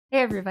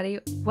Hey everybody,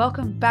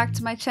 welcome back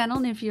to my channel,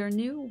 and if you're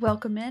new,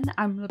 welcome in.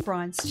 I'm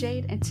LeBron's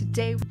Jade, and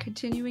today we're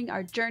continuing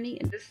our journey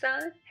into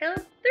Silent Hill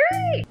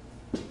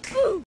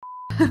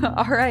 3!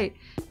 Alright,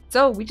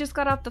 so we just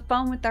got off the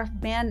phone with our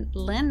man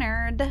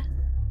Leonard,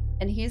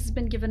 and he's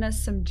been giving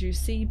us some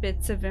juicy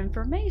bits of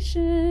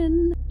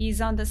information. He's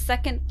on the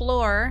second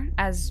floor,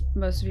 as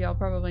most of y'all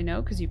probably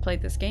know because you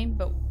played this game,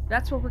 but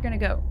that's where we're gonna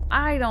go.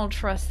 I don't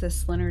trust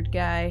this Leonard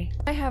guy.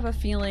 I have a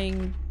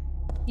feeling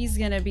he's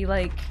gonna be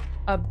like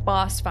a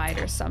boss fight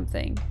or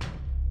something,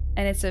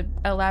 and it's an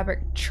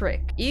elaborate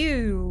trick.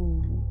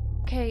 Ew.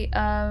 Okay,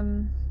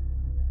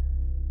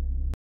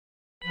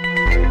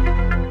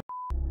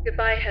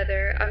 Goodbye,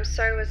 Heather. I'm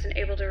sorry I wasn't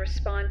able to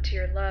respond to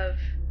your love.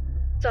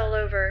 It's all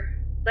over.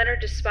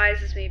 Leonard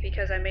despises me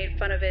because I made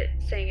fun of it,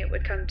 saying it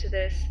would come to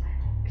this.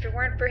 If it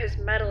weren't for his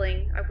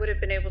meddling, I would have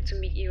been able to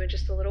meet you in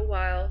just a little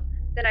while.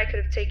 Then I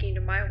could have taken you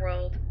to my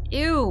world.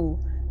 Ew.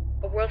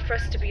 A world for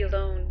us to be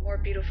alone, more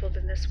beautiful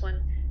than this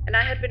one. And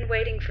I had been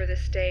waiting for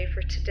this day,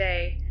 for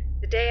today.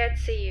 The day I'd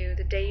see you,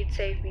 the day you'd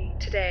save me.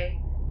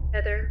 Today.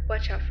 Heather,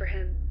 watch out for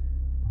him.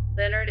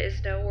 Leonard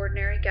is no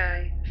ordinary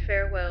guy.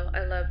 Farewell,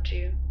 I loved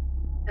you.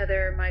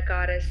 Heather, my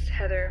goddess.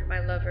 Heather, my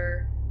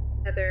lover.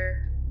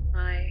 Heather,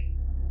 my...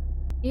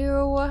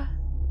 Ew.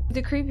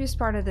 The creepiest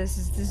part of this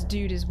is this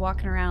dude is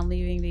walking around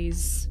leaving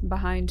these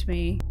behind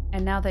me.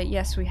 And now that,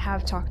 yes, we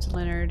have talked to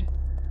Leonard.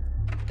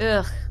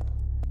 Ugh.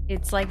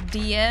 It's like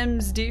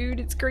DMs, dude.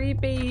 It's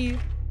creepy.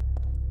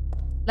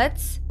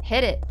 Let's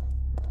hit it.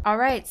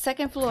 Alright,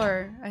 second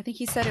floor. I think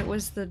he said it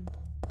was the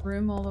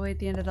room all the way at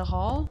the end of the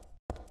hall.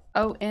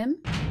 OM?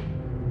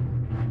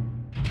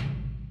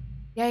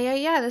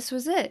 Yeah, this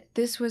was it.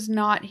 This was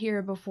not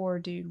here before,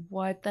 dude.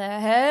 What the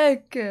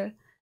heck?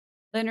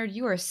 Leonard,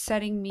 you are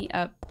setting me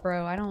up,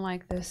 bro. I don't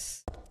like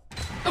this.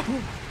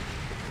 Oh.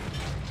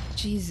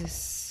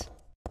 Jesus.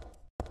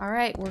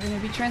 Alright, we're gonna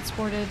be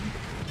transported.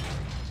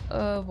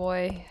 Oh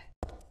boy.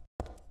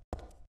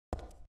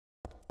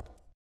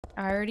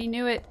 I already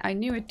knew it. I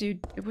knew it,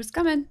 dude. It was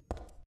coming.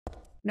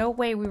 No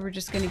way we were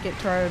just gonna get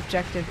to our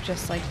objective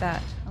just like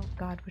that. Oh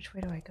god, which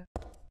way do I go?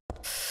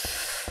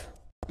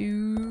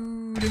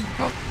 Dude.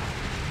 Oh.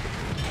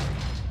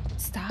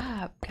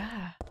 Stop.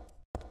 God.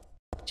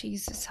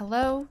 Jesus.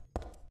 Hello?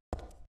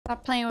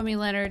 Stop playing with me,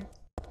 Leonard.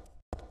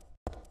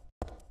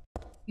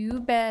 You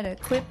better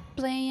quit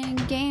playing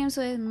games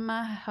with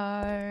my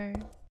heart.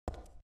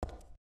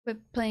 Quit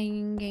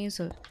playing games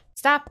with...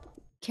 Stop!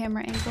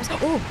 Camera angles.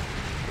 Oh!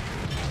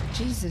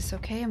 Jesus,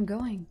 okay, I'm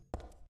going.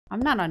 I'm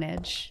not on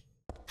edge.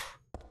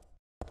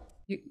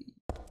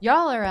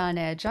 Y'all are on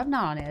edge. I'm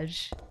not on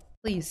edge.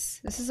 Please,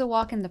 this is a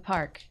walk in the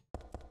park.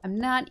 I'm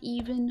not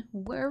even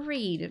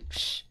worried.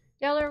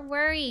 Y'all are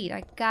worried.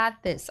 I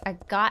got this. I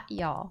got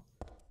y'all.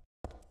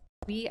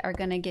 We're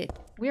gonna get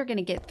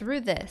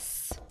through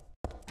this.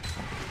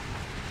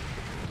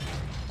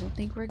 Don't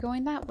think we're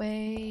going that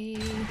way.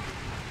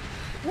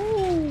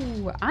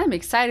 Ooh, I'm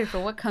excited for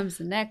what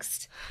comes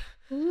next.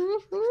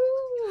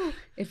 Woohoo!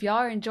 If y'all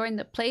are enjoying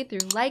the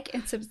playthrough, like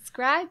and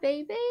subscribe,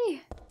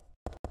 baby!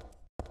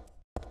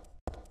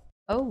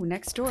 Oh,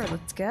 next door,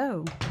 let's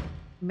go.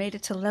 Made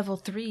it to level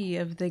 3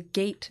 of the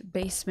gate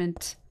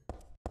basement.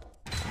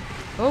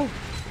 Oh!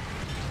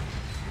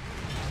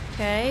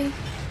 Okay.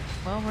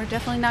 Well, we're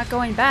definitely not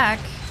going back.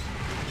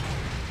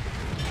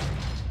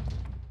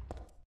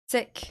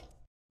 Sick.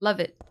 Love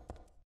it.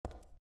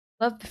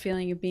 Love the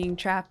feeling of being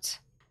trapped.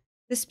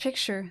 This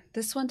picture,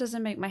 this one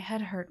doesn't make my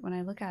head hurt when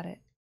I look at it.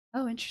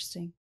 Oh,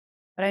 interesting.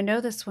 But I know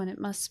this one, it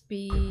must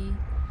be...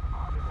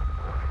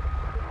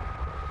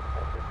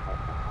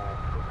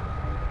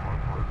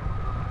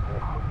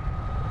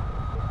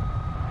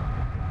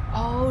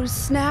 Oh,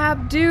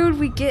 snap, dude!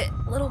 We get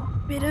a little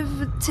bit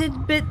of a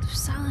tidbit of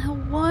Silent Hill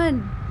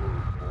 1.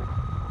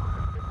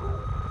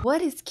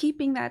 What is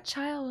keeping that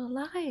child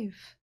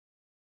alive?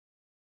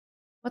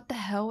 What the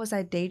hell was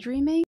I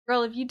daydreaming?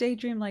 Girl, if you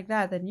daydream like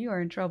that, then you are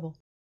in trouble.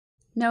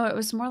 No, it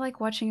was more like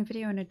watching a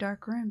video in a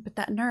dark room, but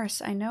that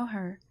nurse, I know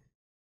her.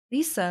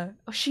 Lisa,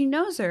 oh, she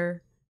knows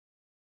her.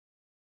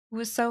 Who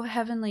was so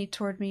heavenly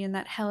toward me in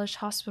that hellish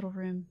hospital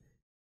room.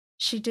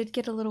 She did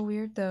get a little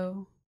weird,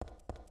 though.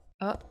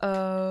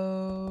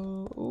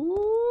 Uh-oh.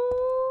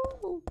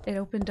 Ooh, it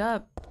opened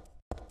up.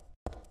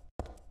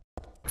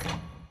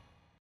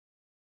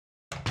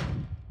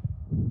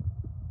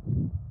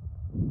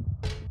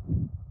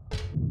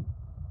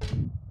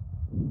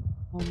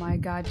 Oh my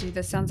god, dude,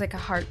 that sounds like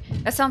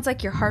that sounds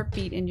like your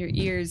heartbeat in your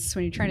ears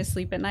when you're trying to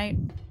sleep at night.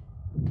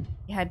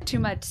 You had too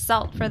much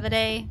salt for the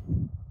day.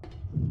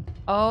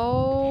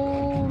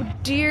 Oh,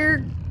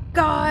 dear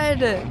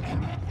God.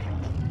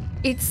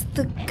 It's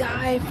the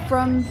guy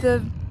from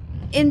the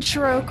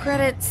intro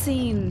credit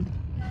scene.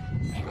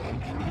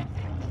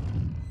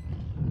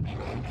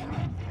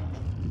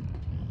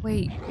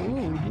 Wait,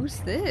 ooh,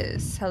 who's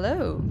this?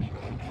 Hello.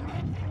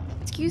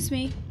 Excuse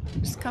me,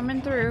 just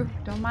coming through.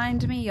 Don't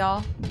mind me,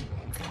 y'all.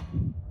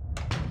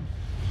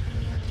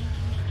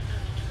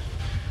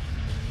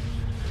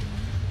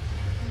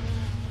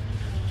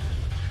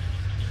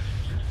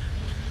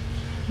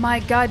 My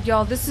god,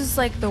 y'all, this is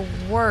like the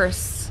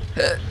worst.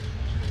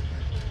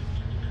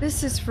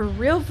 This is for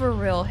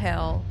real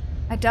hell.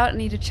 I doubt I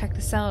need to check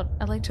this out.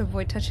 I like to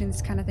avoid touching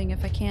this kind of thing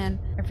if I can.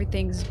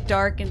 Everything's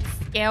dark and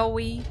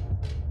scary.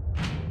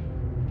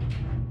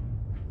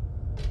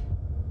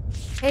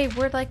 Hey,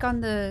 we're like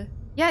on the...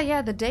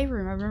 Yeah, the day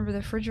room. I remember the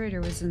refrigerator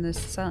was in this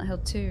Silent Hill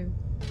 2.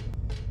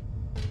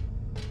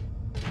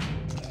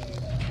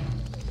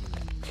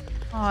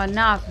 Oh,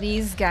 not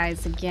these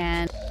guys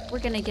again. We're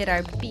gonna get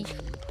our beef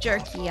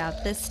jerky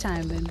out this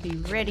time and be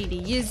ready to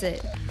use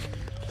it.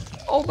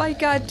 Oh my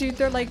god, dude,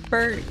 they're like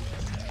burnt.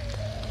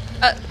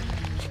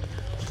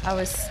 I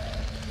was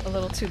a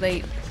little too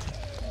late.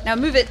 Now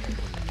move it.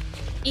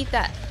 Eat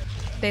that.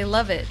 They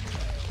love it.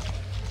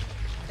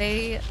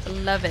 They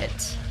love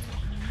it.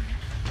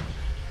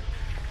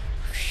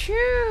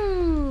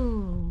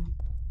 Phew.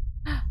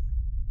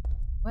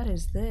 What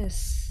is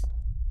this?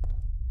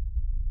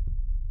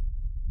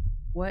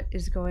 What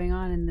is going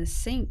on in the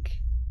sink?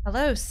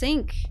 Hello,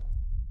 sink.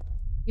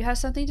 You have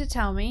something to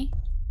tell me?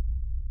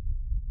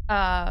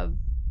 I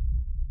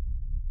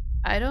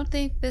don't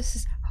think this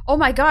is... Oh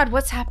my god,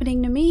 what's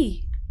happening to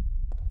me?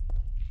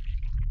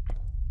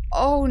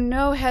 Oh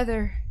no,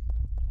 Heather.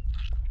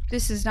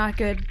 This is not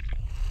good.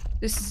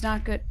 This is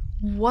not good.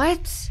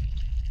 What?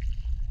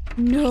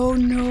 No,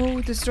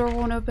 no, this door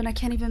won't open. I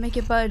can't even make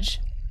it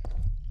budge.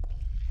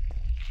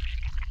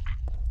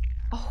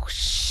 Oh,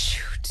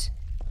 shoot.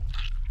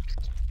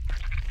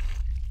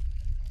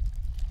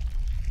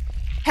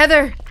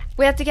 Heather,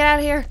 we have to get out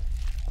of here.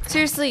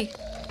 Seriously.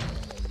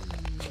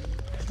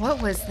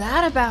 What was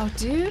that about,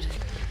 dude?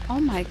 Oh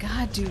my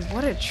god, dude,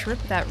 what a trip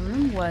that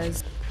room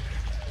was.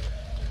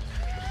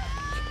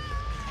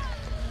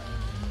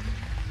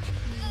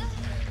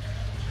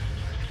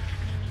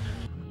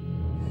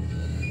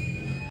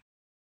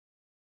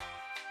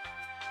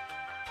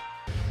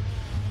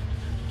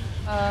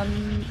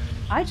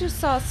 I just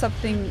saw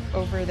something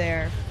over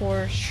there,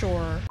 for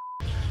sure.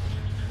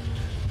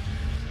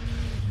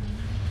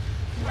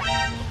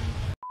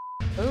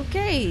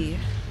 Okay.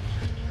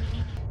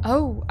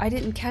 Oh, I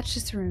didn't catch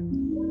this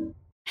room.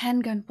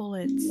 Handgun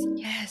bullets.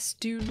 Yes,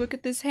 dude, look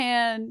at this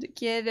hand.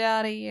 Get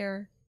out of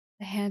here.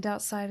 The hand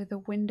outside of the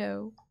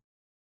window.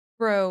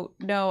 Bro,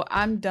 no,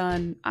 I'm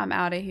done. I'm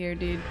out of here,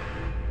 dude.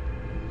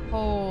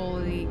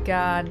 Holy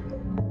God.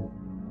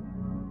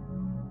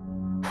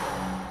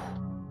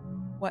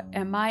 What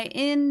am I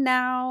in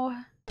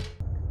now?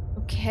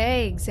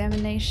 Okay,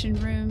 examination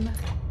room.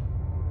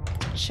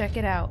 Check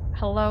it out.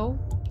 Hello?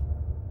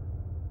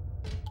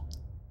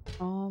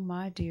 Oh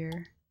my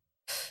dear.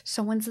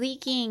 Someone's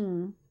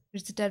leaking.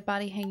 There's a dead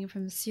body hanging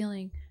from the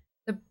ceiling.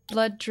 The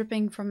blood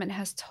dripping from it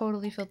has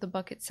totally filled the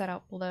bucket set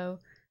out below.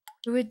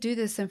 Who would do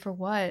this and for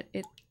what?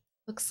 It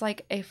looks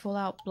like a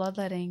full-out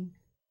bloodletting.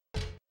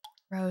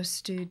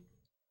 Gross, dude.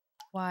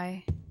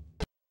 Why?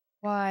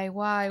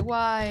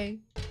 Why?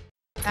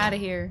 Out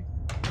of here.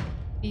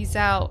 Peace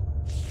out.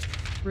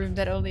 Room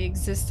that only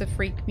exists to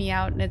freak me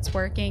out and it's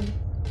working.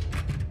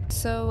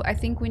 So I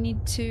think we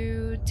need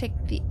to take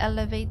the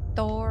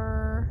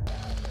elevator.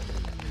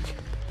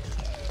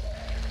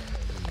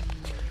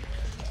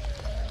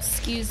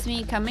 Excuse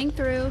me, coming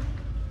through.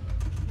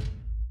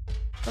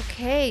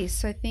 Okay,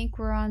 so I think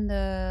we're on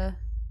the...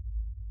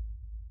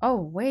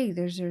 Oh wait,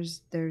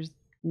 there's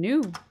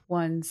new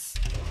ones.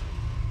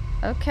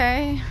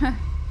 Okay.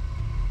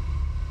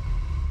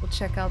 We'll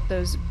check out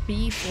those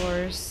B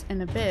floors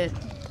in a bit.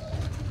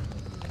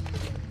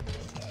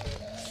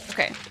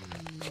 Okay.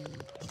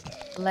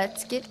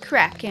 Let's get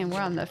cracking.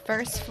 We're on the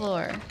first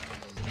floor.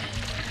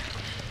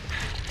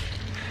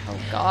 Oh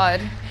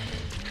god.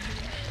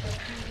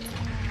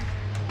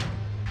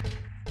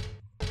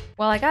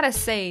 Well, I gotta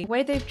say, the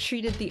way they've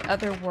treated the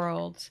other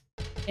world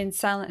in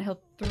Silent Hill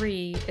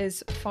 3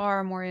 is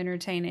far more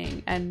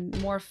entertaining and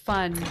more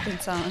fun than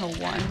Silent Hill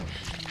 1.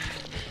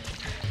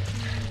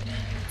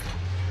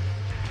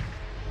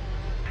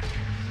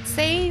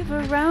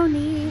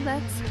 Saveroni,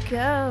 let's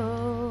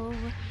go.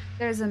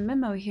 There's a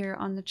memo here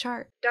on the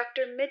chart.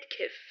 Dr.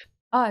 Midkiff.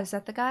 Oh, is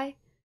that the guy?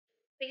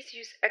 Please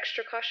use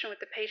extra caution with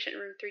the patient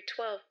in room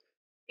 312.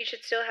 He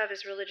should still have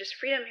his religious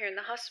freedom here in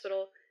the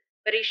hospital,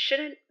 but he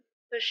shouldn't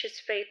push his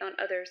faith on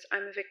others.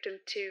 I'm a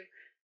victim too.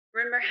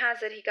 Rumor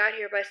has it he got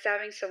here by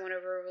stabbing someone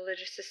over a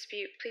religious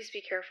dispute. Please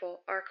be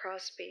careful. R.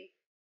 Crosby.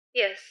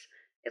 Yes,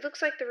 it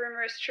looks like the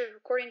rumor is true,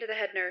 according to the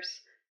head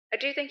nurse. I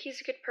do think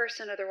he's a good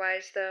person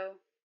otherwise,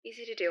 though.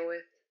 Easy to deal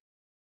with.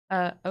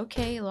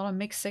 Okay, a lot of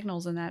mixed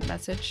signals in that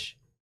message.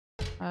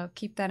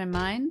 Keep that in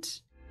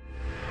mind.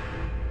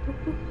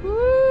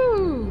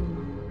 Woo-hoo-hoo.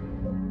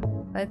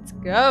 Let's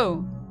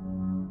go.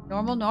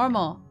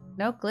 Normal.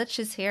 No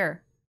glitches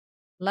here.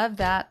 Love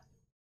that.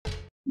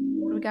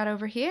 What do we got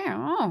over here?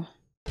 Oh.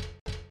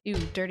 Ew,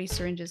 dirty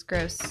syringes,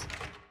 gross.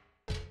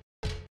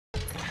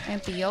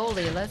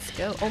 Ampioli, let's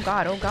go. Oh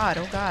god.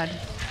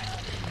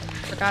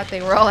 Forgot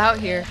they were all out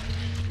here.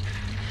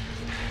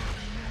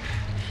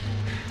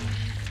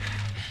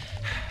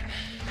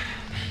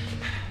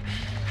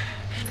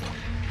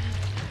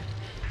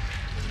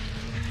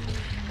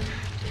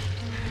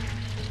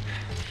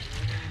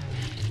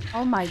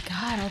 Oh my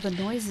god, all the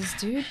noises,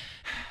 dude.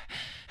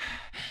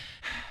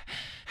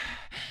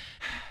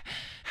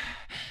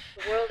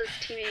 The world is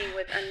teeming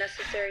with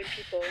unnecessary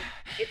people.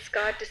 It's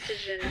God's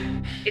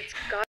decision. It's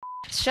God.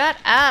 Shut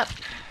up!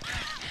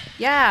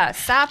 Yeah,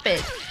 stop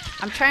it.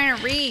 I'm trying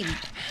to read.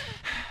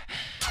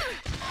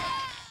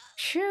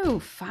 Phew,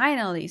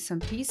 finally, some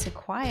peace and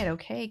quiet.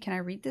 Okay, can I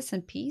read this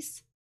in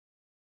peace?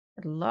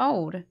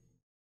 Load.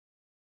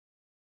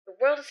 The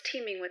world is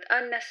teeming with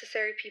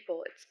unnecessary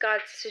people. It's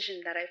God's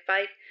decision that I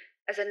fight.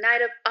 As a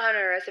knight of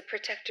honor, as a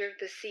protector of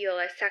the seal,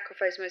 I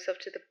sacrifice myself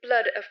to the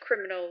blood of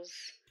criminals.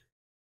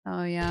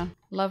 Oh yeah,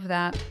 love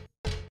that.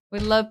 We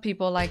love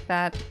people like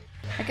that.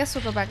 I guess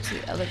we'll go back to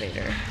the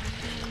elevator.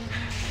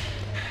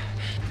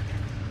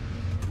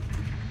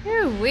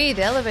 Wee,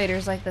 the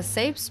elevator's like the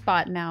safe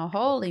spot now.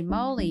 Holy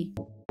moly.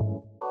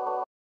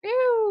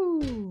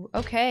 Phew.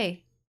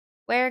 Okay.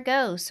 Where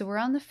go? So we're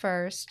on the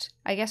first.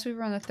 I guess we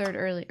were on the third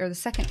early or the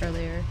second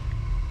earlier.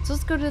 So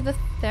let's go to the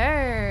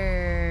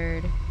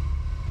third.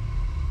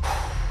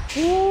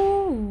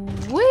 Ooh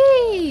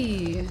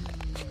wee.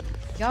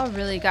 Y'all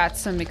really got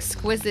some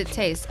exquisite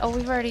taste. Oh,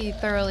 we've already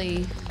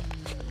thoroughly.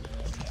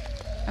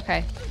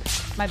 Okay.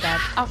 My bad.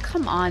 Oh,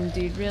 come on,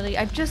 dude. Really?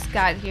 I just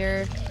got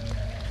here.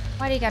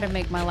 Why do you gotta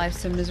make my life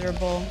so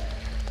miserable?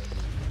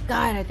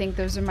 God, I think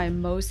those are my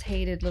most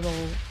hated little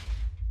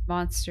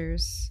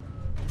monsters.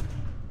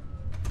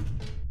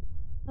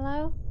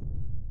 Hello?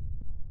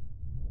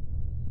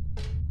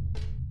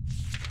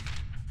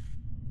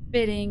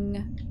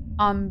 Fitting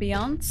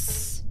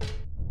ambiance.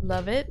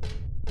 Love it.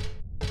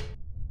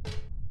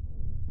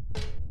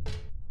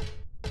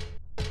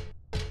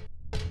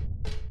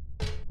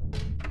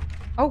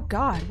 Oh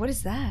god, what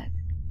is that?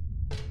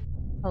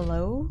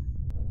 Hello?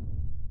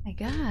 My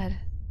god.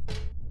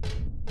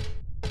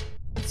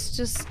 Let's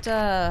just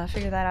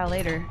figure that out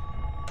later.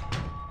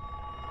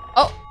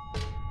 Oh!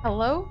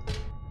 Hello?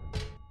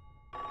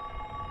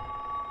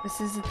 This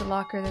isn't the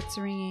locker that's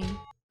ringing.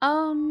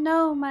 Oh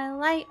no, my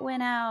light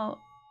went out.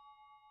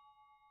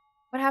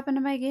 What happened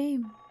to my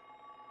game?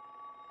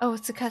 Oh,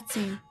 it's a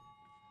cutscene.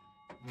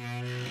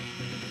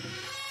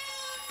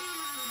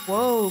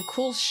 Whoa,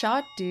 cool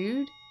shot,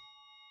 dude.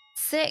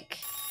 Sick.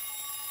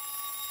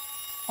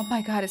 Oh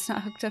my god, it's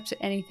not hooked up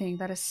to anything.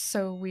 That is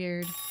so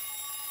weird.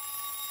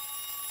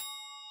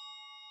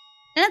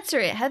 Answer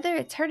it, Heather.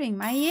 It's hurting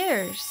my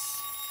ears.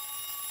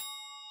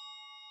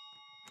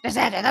 Just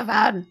answer the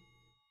phone.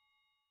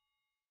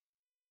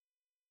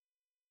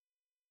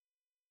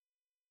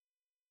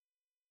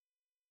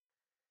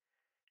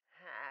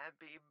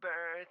 Happy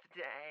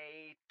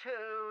birthday to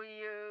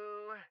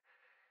you.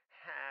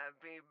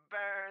 Happy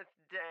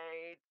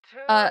birthday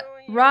to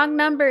you. Wrong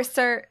number,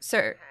 sir.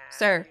 Sir.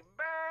 Happy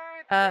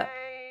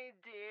birthday,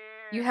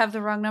 dear. You have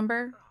the wrong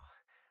number? Oh,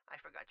 I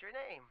forgot your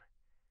name.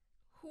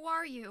 Who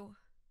are you?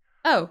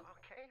 Oh,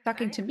 Okay,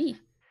 talking thanks. to me.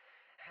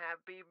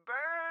 Happy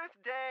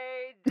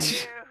birthday,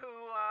 dear. Who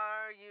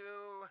are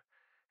you?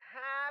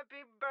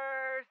 Happy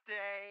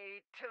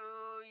birthday to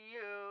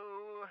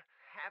you.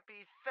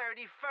 Happy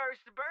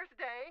 31st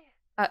birthday.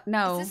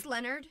 No. Is this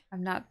Leonard?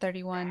 I'm not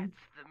 31.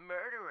 That's the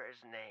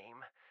murderer's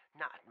name,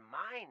 not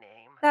my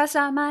name. That's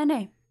not my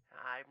name.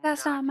 I'm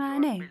That's not my your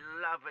name.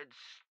 beloved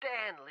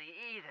Stanley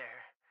either.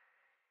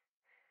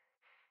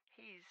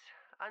 He's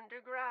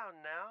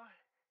underground now.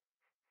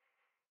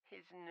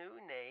 His new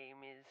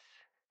name is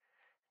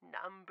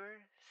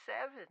Number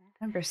 7.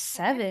 Number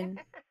 7?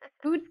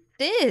 Who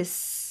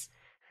this?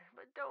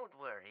 But don't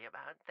worry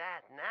about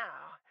that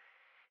now.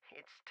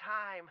 It's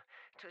time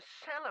to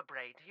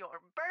celebrate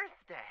your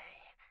birthday.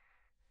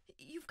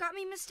 You've got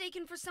me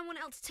mistaken for someone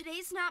else.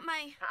 Today's not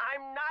my...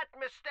 I'm not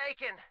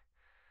mistaken.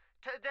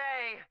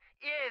 Today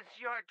is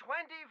your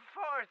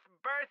 24th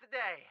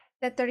birthday.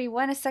 That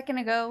 31 a second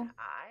ago.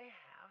 I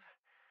have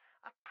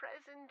a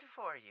present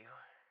for you.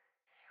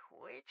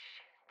 Which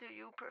do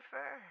you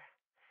prefer?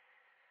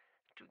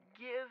 To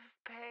give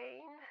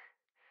pain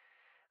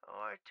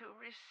or to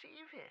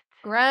receive it?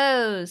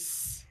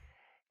 Gross.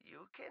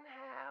 You can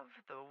have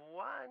the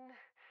one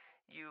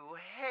you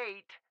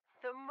hate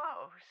the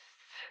most.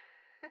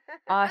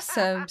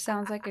 Awesome.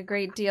 Sounds like a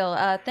great deal.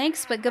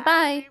 Thanks, but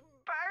goodbye. Happy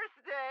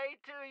birthday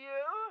to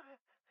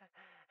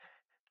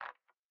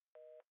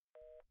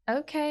you.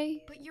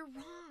 Okay. But you're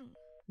wrong.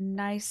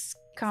 Nice It's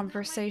not my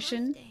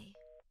conversation. birthday.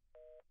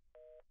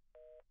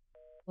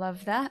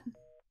 Love that.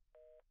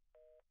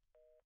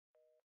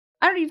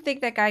 I don't even think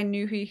that guy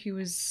knew who he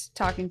was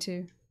talking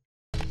to.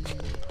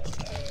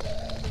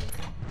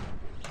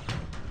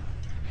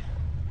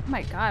 Oh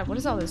my god, what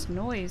is all this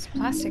noise?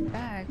 Plastic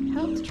bag.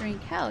 Health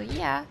drink. Hell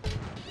yeah.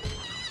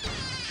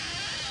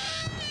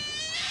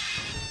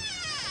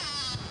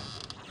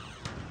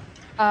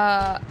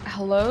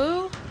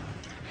 Hello?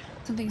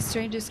 Something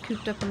strange is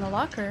cooped up in the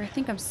locker. I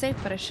think I'm safe,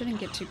 but I shouldn't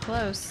get too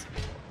close.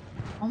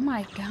 Oh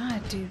my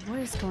god, dude, what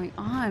is going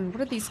on?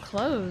 What are these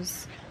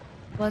clothes?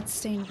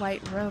 Bloodstained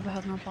white robe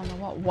hung up on the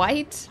wall.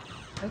 White?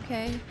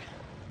 Okay.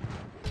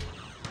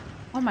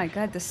 Oh my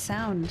god, the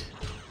sound.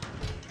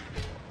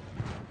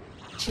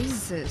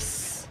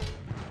 Jesus.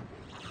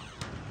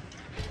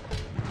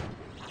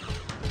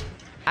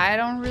 I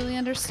don't really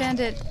understand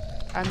it.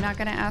 I'm not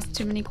gonna ask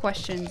too many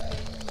questions.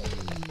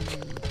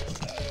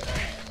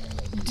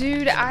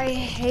 Dude, I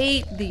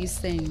hate these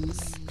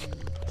things.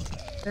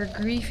 They're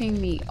griefing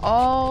me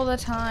all the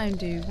time,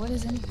 dude. What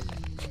is in...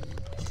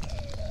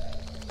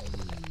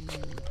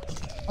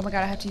 Oh my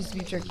god, I have to use the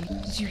beef jerky.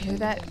 Did you hear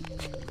that?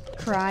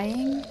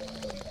 Crying?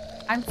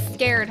 I'm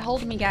scared.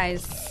 Hold me,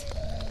 guys.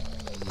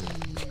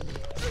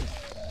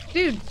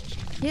 Dude,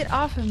 get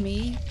off of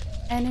me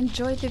and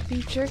enjoy the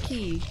beef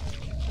jerky.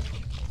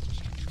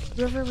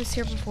 Whoever was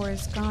here before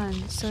is gone.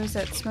 So is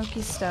that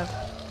smoky stuff.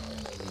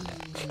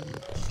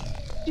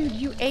 Dude,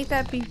 you ate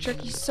that beef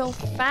jerky so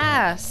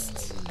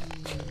fast.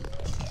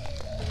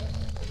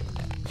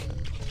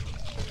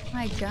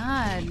 My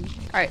god.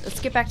 Alright,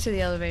 let's get back to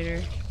the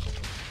elevator.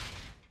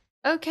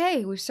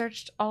 Okay, we've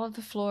searched all of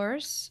the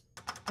floors.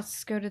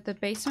 Let's go to the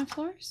basement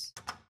floors.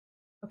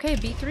 Okay,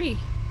 B3.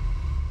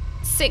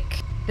 Sick.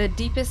 The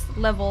deepest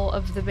level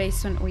of the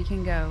basement we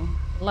can go.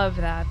 Love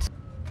that.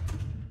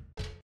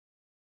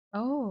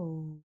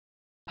 Oh.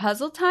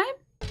 Puzzle time?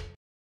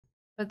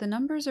 But the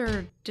numbers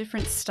are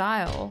different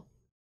style.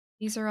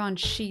 These are on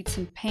sheets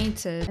and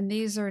painted, and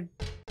these are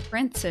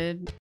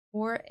printed.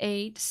 4,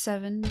 8,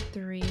 7,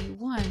 3,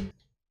 1.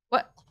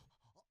 What?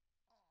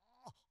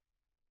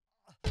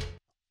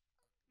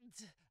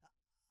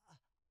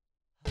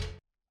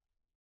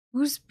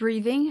 Who's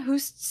breathing?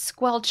 Who's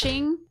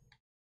squelching?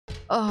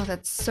 Oh,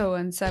 that's so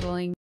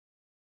unsettling.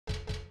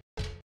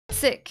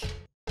 Sick.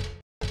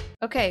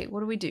 Okay,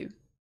 what do we do?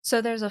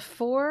 So there's a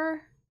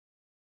 4,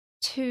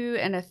 2,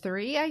 and a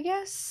 3, I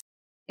guess?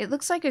 It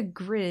looks like a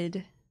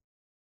grid.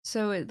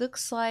 So it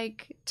looks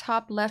like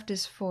top left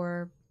is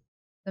 4.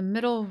 The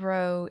middle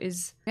row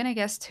is, I'm gonna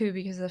guess 2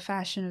 because of the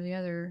fashion of the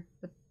other,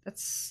 but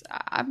that's,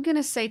 I'm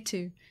gonna say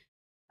 2.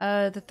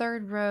 The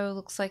third row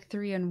looks like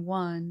 3 and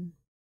 1.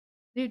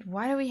 Dude,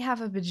 why do we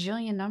have a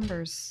bajillion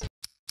numbers?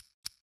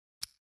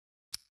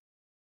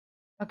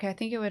 Okay, I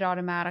think it would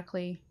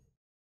automatically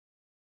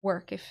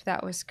work if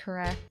that was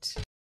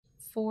correct.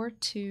 4,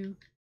 2,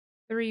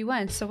 3,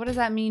 1. So what does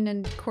that mean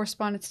in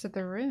correspondence to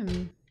the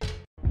room?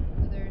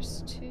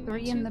 There's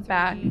 3 in the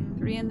back,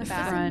 3 in the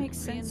front, Makes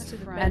sense to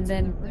the front. and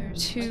then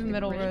 2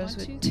 middle rows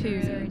with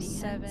 2.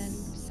 7.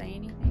 Say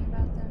anything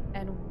about them?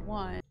 And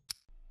 1.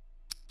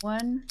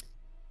 1,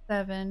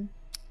 7,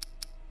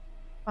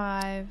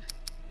 5.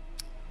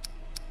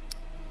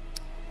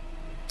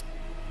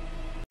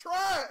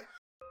 Try!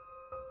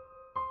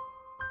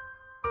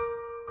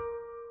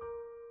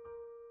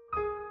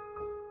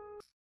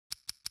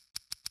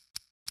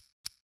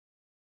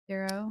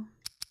 0,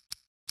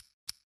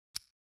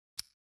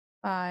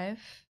 5,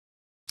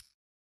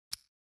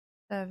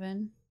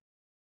 7.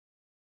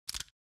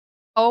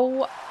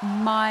 Oh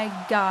my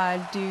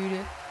god, dude.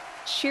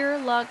 Sheer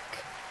luck.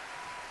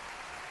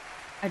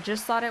 I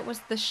just thought it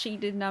was the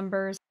sheeted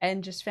numbers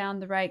and just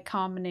found the right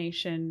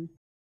combination.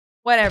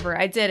 Whatever,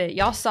 I did it.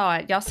 Y'all saw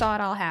it. Y'all saw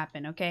it all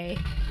happen, okay?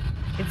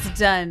 It's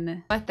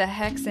done. What the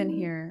heck's in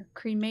here?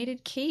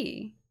 Cremated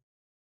key.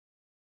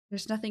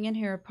 There's nothing in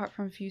here apart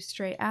from a few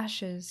stray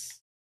ashes.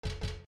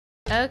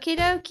 Okie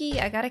dokie,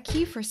 I got a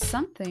key for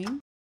something.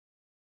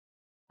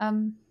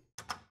 What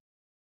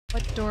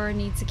door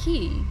needs a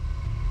key?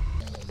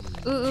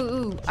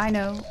 Ooh, I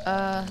know.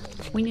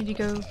 We need to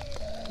go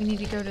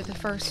to the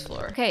first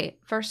floor. Okay,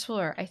 first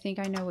floor. I think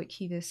I know what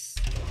key this...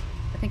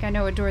 I think I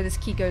know what door this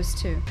key goes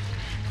to.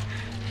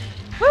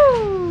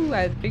 Woo!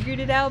 I figured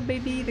it out,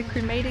 baby. The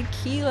cremated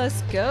key,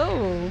 let's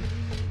go.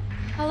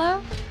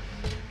 Hello?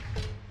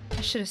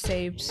 I should have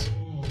saved.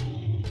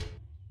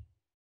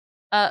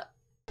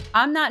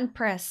 I'm not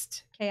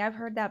impressed. Okay, I've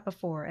heard that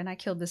before, and I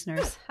killed this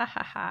nurse. Ha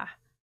ha ha.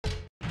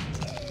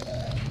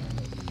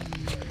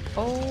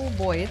 Oh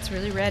boy, it's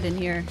really red in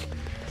here.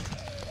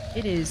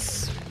 It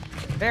is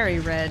very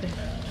red.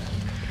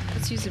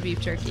 Let's use the beef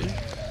jerky.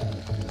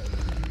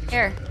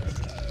 Here,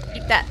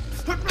 eat that.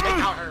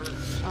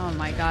 Oh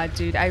my god,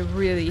 dude, I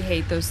really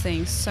hate those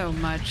things so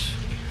much.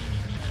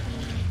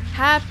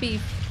 Happy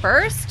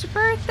first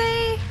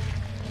birthday?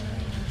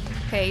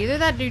 Okay, either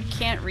that dude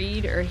can't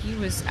read or he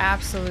was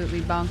absolutely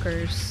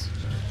bonkers.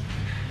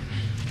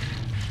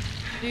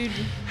 Dude,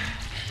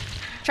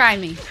 try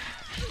me.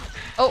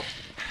 Oh,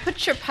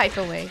 put your pipe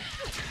away.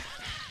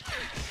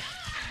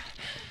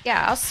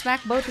 Yeah, I'll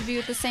smack both of you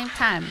at the same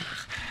time.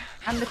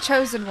 I'm the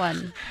chosen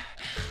one.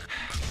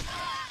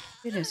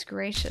 Goodness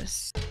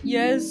gracious.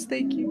 Yes,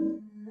 thank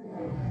you.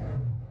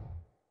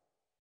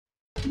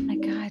 My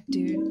god,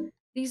 dude.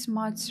 These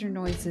monster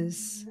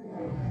noises.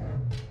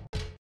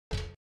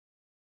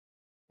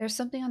 There's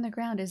something on the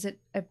ground. Is it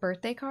a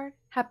birthday card?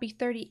 Happy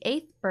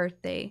 38th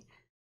birthday.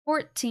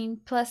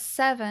 14 plus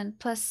 7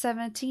 plus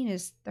 17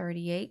 is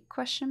 38,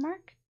 question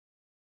mark?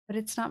 But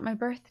it's not my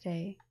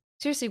birthday.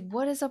 Seriously,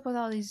 what is up with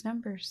all these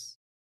numbers?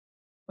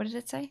 What did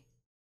it say?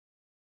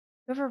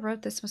 Whoever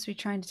wrote this must be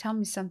trying to tell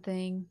me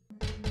something.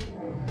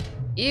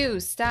 Ew,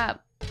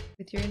 stop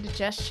with your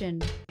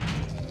indigestion.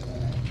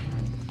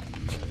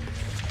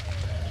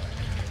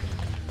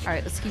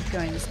 Alright, let's keep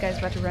going. This guy's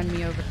about to run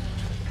me over.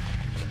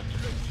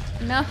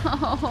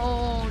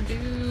 No,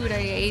 dude,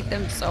 I hate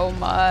them so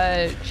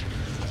much.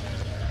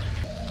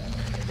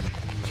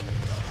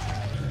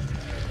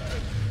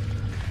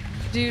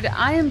 Dude,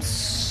 I am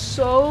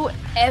so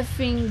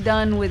effing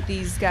done with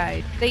these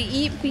guys. They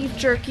eat beef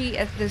jerky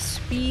at the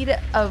speed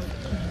of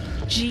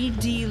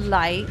GD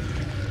light.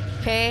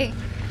 Okay?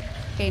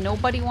 Okay,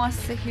 nobody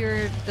wants to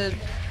hear the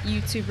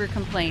YouTuber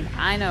complain.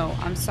 I know,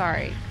 I'm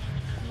sorry.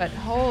 But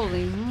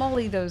holy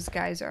moly, those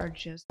guys are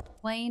just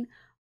plain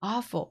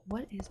awful.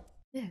 What is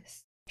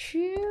this?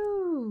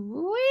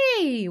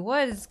 Phew-wee!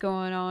 What is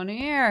going on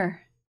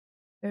here?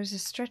 There's a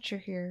stretcher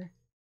here.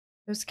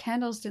 Those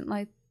candles didn't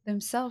light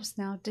themselves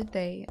now, did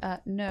they?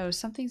 No,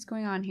 something's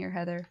going on here,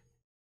 Heather.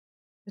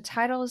 The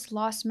title is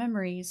Lost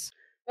Memories.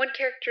 One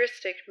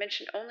characteristic,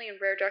 mentioned only in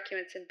rare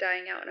documents and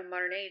dying out in a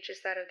modern age,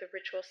 is that of the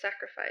ritual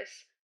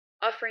sacrifice.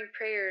 Offering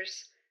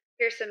prayers,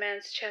 pierce a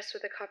man's chest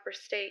with a copper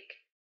stake,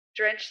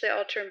 drench the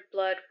altar in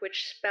blood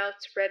which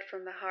spouts red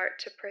from the heart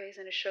to praise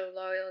and to show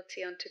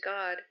loyalty unto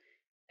God.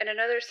 And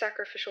another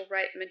sacrificial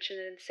rite mentioned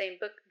in the same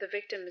book, the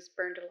victim is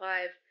burned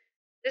alive.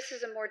 This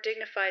is a more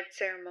dignified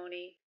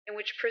ceremony, in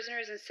which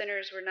prisoners and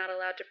sinners were not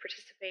allowed to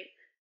participate.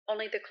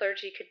 Only the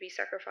clergy could be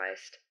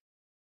sacrificed.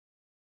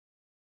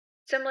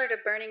 Similar to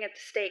burning at the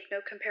stake,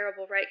 no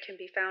comparable rite can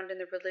be found in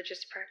the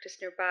religions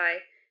practiced nearby.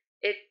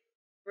 It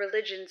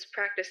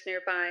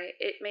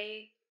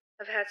may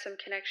have had some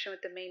connection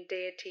with the main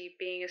deity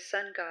being a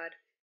sun god.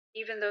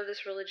 Even though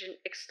this religion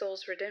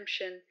extols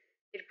redemption,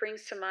 it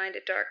brings to mind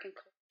a dark and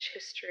cold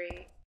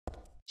history.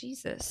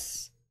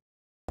 Jesus.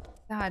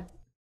 God.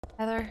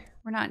 Heather,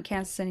 we're not in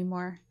Kansas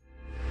anymore.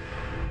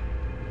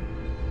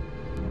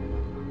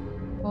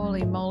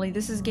 Holy moly,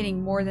 this is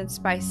getting more than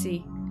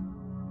spicy.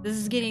 This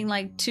is getting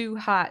like too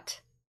hot.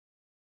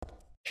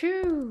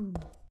 Phew.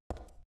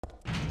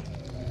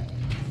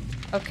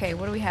 Okay,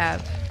 what do we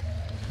have?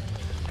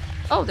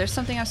 Oh, there's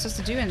something I'm supposed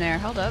to do in there.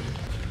 Hold up.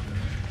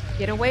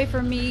 Get away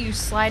from me, you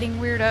sliding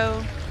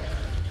weirdo.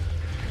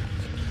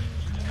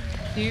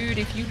 Dude,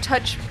 if you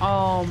touch...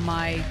 Oh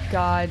my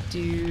god,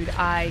 dude.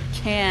 I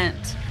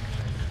can't.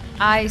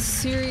 I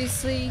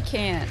seriously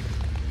can't.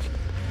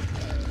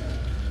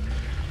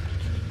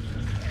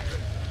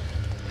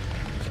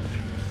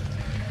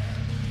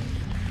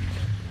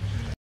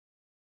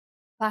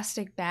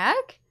 Plastic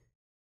bag?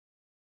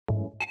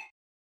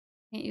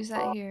 Can't use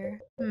that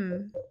here.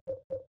 Feel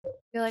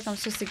like I'm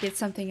supposed to get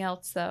something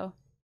else though.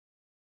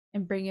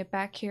 And bring it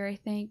back here, I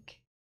think.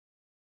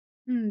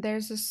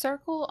 There's a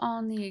circle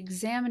on the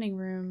examining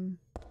room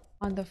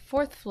on the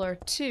 4th floor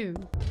too.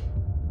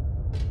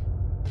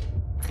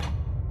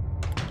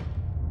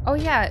 Oh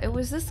yeah, it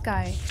was this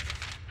guy.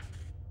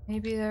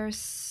 Maybe there's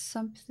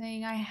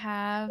something I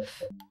have.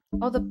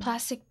 Oh, the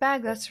plastic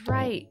bag, that's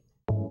right.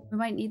 We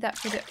might need that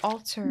for the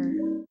altar.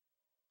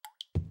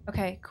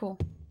 Okay, cool.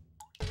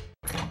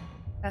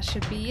 That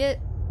should be it.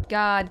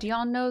 God, do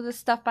y'all know the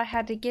stuff I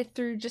had to get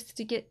through just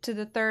to get to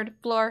the 3rd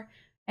floor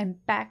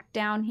and back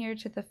down here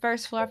to the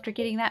 1st floor after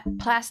getting that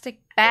plastic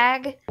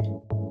bag?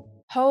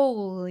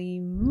 Holy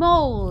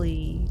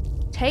moly.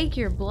 Take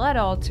your blood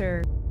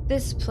altar.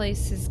 This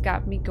place has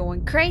got me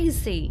going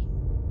crazy.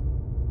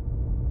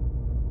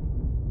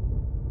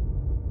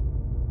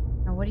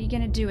 Now what are you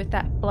gonna do with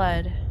that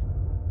blood,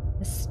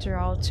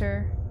 Mr.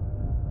 Altar?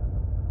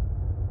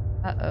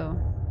 Uh-oh.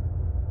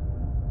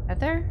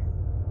 Heather?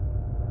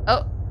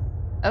 Oh,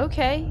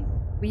 okay.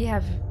 We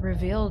have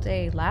revealed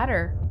a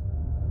ladder.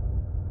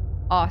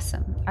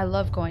 Awesome. I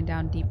love going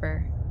down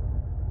deeper.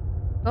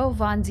 Go,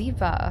 Von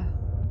Diva.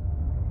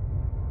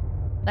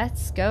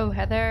 Let's go,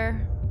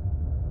 Heather.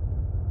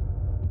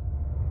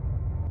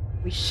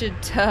 We should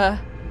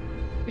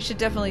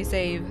definitely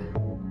save.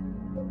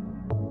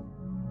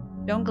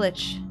 Don't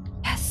glitch.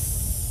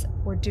 Yes!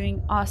 We're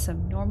doing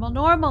awesome. Normal,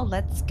 normal.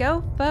 Let's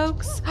go,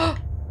 folks.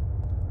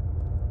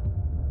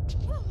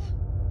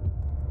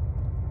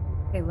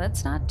 Okay,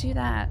 let's not do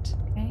that.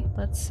 Okay,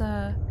 let's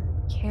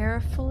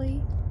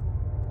carefully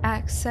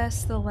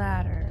access the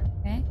ladder.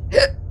 Okay?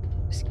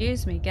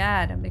 Excuse me,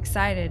 God, I'm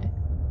excited.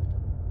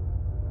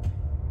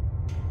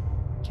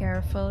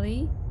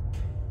 Carefully.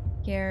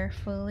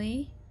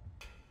 Carefully.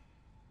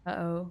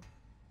 Uh-oh.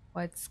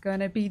 What's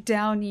gonna be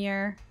down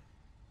here?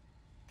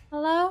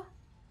 Hello?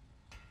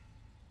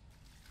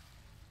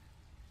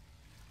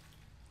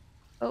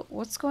 Oh,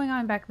 what's going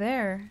on back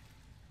there?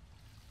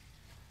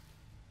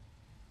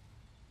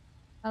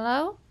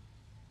 Hello?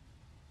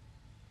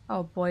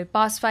 Oh boy,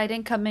 boss fight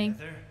incoming.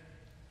 Heather?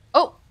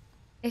 Oh!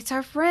 It's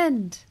our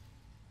friend!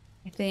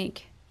 I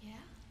think. Yeah?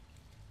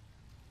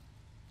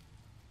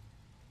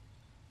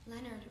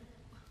 Leonard,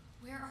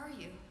 where are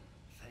you?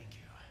 Thank you.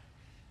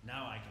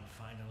 Now I can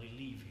finally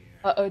leave here.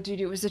 Uh-oh, dude,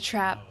 it was a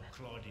trap. Now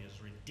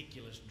Claudia's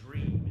ridiculous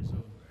dream is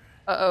over.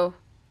 Uh-oh. Well,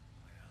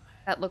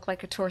 That looked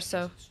like a I guess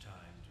torso. it's time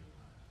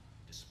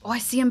to dispose Oh, I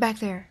see him back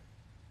there.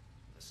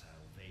 the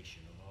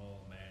salvation of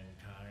all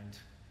mankind.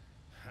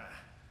 Ha!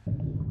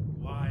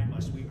 Why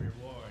must we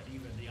reward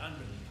even the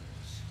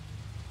unbelievers?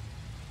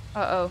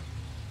 Uh-oh.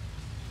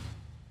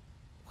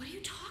 What are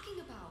you talking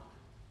about?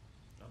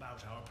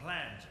 About our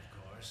plans,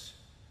 of course.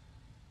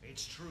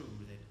 It's true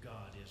that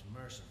God is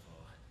merciful,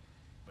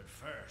 but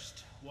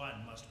first, one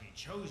must be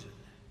chosen.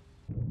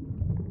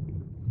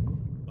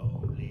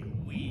 Only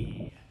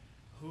we,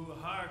 who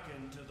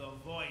hearken to the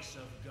voice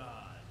of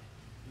God,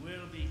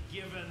 will be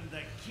given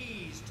the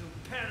keys to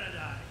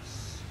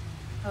paradise.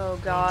 Oh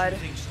God. Don't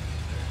you think so?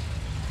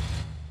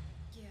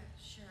 Yeah,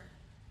 sure.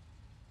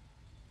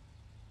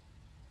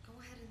 Go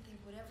ahead and think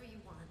whatever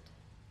you want.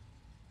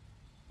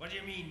 What do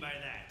you mean by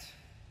that?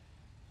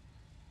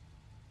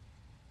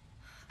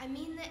 I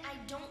mean that I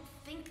don't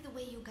think the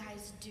way you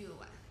guys do.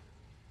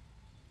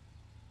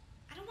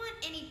 I don't want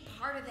any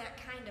part of that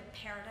kind of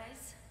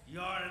paradise.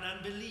 You're an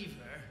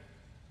unbeliever.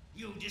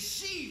 You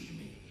deceived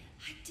me.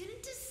 I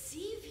didn't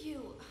deceive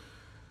you.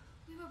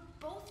 We were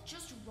both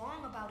just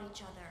wrong about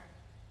each other.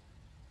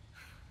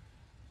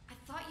 I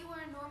thought you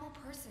were a normal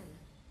person.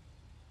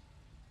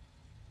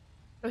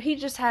 So he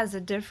just has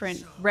a different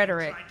So you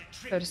rhetoric, tried to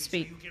trick so me to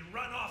speak. you can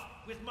run off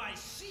with my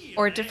seal,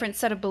 Or a eh? different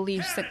set of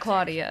beliefs than Heretic!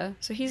 Claudia.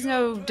 So he's Your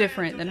no plan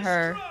different to than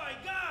her. destroy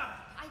God.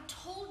 I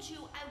told you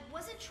I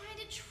wasn't trying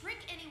to trick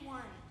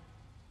anyone.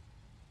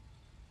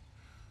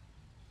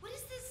 What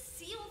is this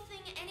seal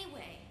thing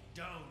anyway?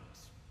 Don't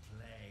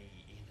play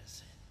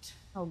innocent.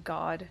 Oh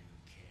God. You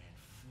can't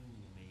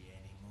fool me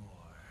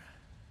anymore.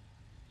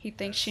 He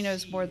thinks she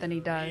knows more than he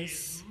Seal does.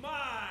 is mine.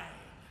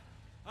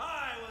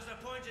 I was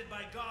appointed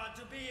by God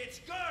to be its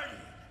guardian.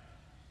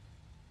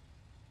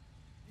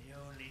 The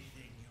only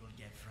thing you'll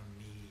get from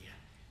me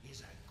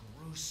is a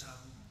gruesome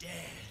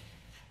death.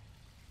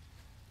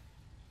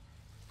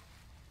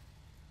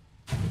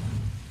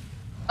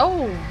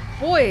 Oh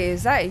boy,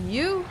 is that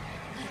you?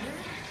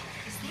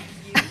 Is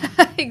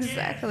that you?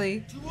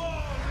 Exactly. To all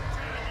who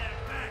turn their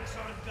backs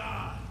on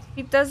God.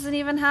 He doesn't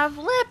even have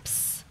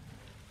lips.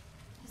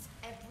 Is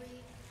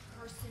every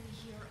person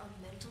here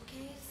a mental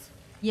case?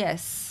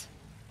 Yes.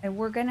 And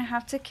we're gonna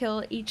have to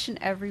kill each and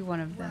every one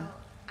of them. Well,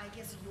 I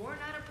guess you're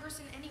not a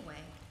person anyway.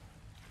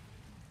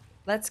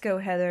 Let's go,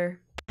 Heather.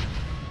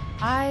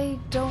 I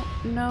don't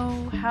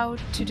know how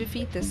to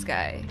defeat this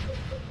guy.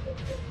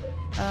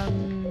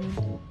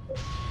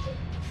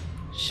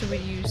 Should we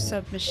use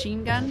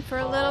submachine gun for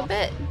a little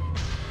bit?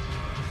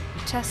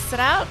 Test it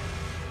out?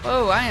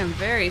 Whoa, I am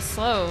very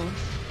slow.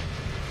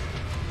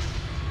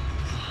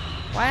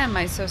 Why am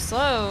I so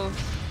slow?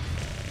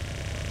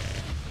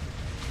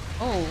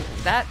 Oh,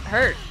 that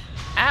hurt.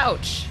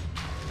 Ouch.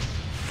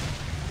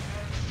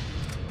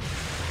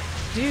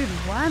 Dude,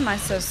 why am I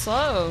so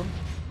slow?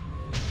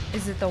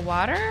 Is it the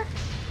water?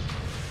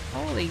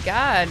 Holy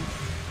God.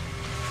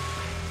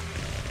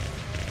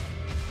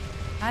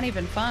 Not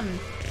even fun.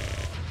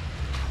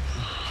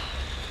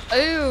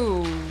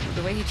 Ooh,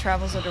 the way he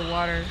travels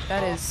underwater.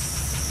 That is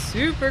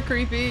super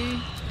creepy.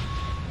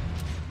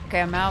 Okay,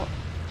 I'm out.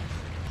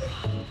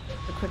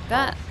 Equip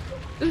that.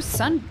 Ooh,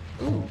 sun.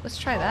 Ooh, let's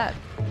try that.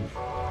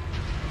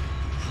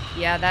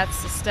 Yeah,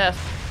 that's the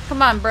stuff.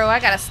 Come on, bro.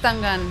 I got a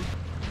stun gun.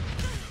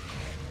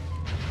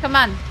 Come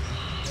on.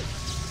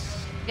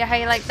 Yeah, how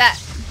you like that?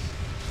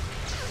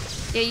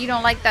 Yeah, you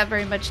don't like that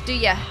very much, do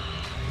ya?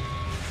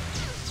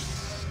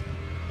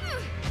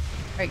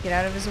 Alright, get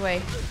out of his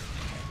way.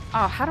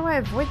 Oh, how do I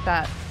avoid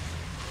that?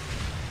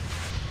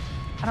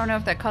 I don't know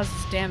if that causes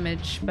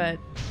damage, but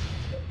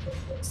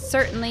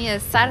certainly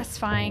is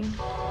satisfying.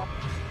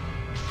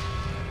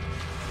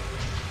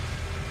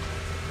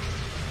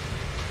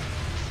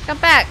 Come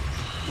back!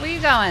 Where you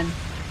going?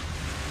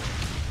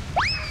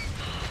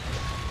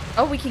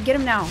 Oh, we can get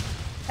him now.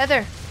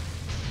 Heather.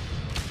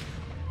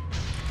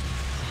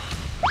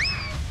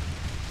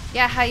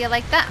 Yeah, how you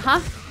like that,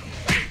 huh?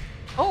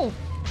 Oh.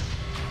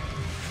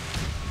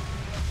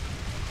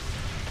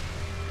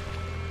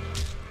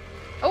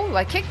 Oh,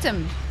 I kicked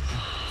him.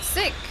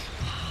 Sick.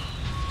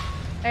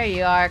 There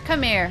you are.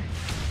 Come here.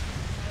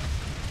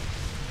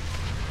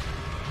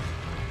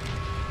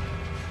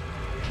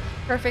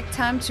 Perfect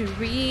time to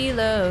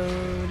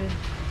reload.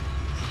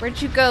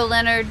 Where'd you go,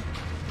 Leonard?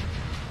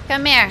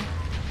 Come here.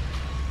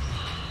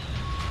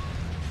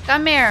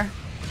 Come here.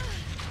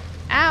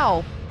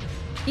 Ow.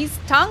 He's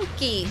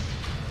tonky.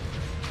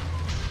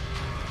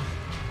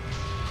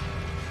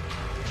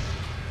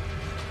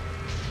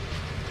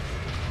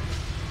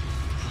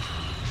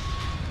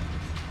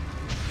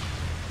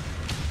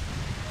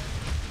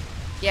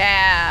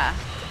 Yeah.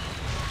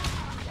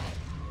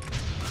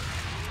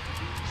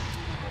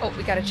 Oh,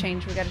 we gotta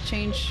change. We gotta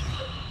change.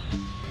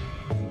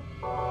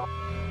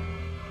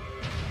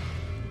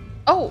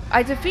 Oh,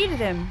 I defeated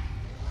him.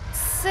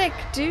 Sick,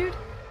 dude.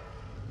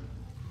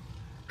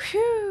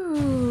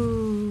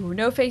 Whew.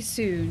 No face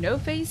two. No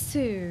face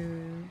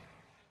two.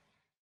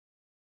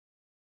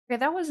 Okay,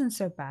 that wasn't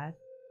so bad.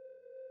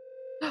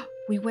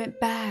 We went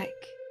back.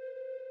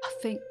 Oh,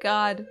 thank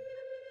God.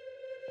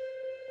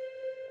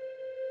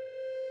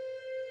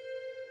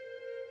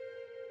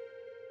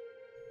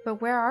 But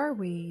where are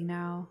we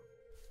now?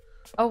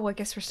 Oh, I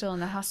guess we're still in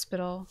the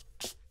hospital.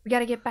 We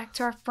gotta get back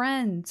to our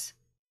friends.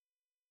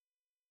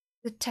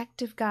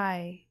 Detective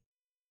guy.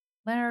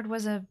 Leonard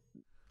was a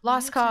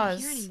lost Leonard's not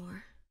cause. here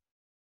anymore.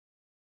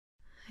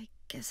 I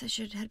guess I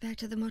should head back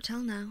to the motel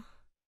now.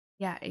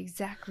 Yeah,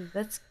 exactly.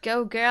 Let's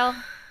go, girl.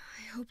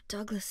 I hope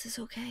Douglas is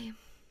okay.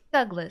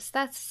 Douglas,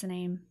 that's his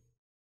name.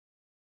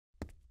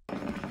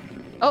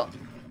 Oh,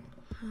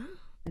 Huh?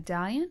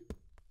 medallion?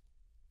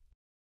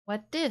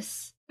 What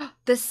this?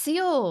 The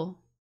seal!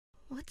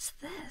 What's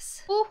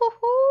this?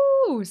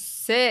 Ooh,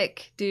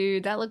 sick,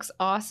 dude. That looks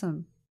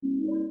awesome.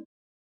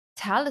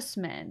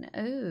 Talisman.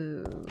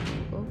 Oh,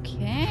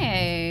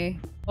 okay.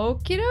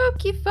 Okie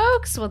dokie,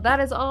 folks. Well, that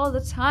is all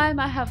the time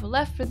I have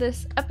left for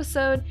this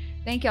episode.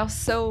 Thank y'all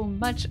so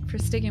much for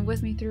sticking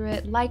with me through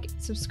it. Like,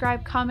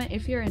 subscribe, comment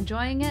if you're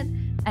enjoying it,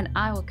 and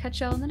I will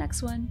catch y'all in the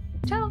next one.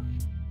 Ciao!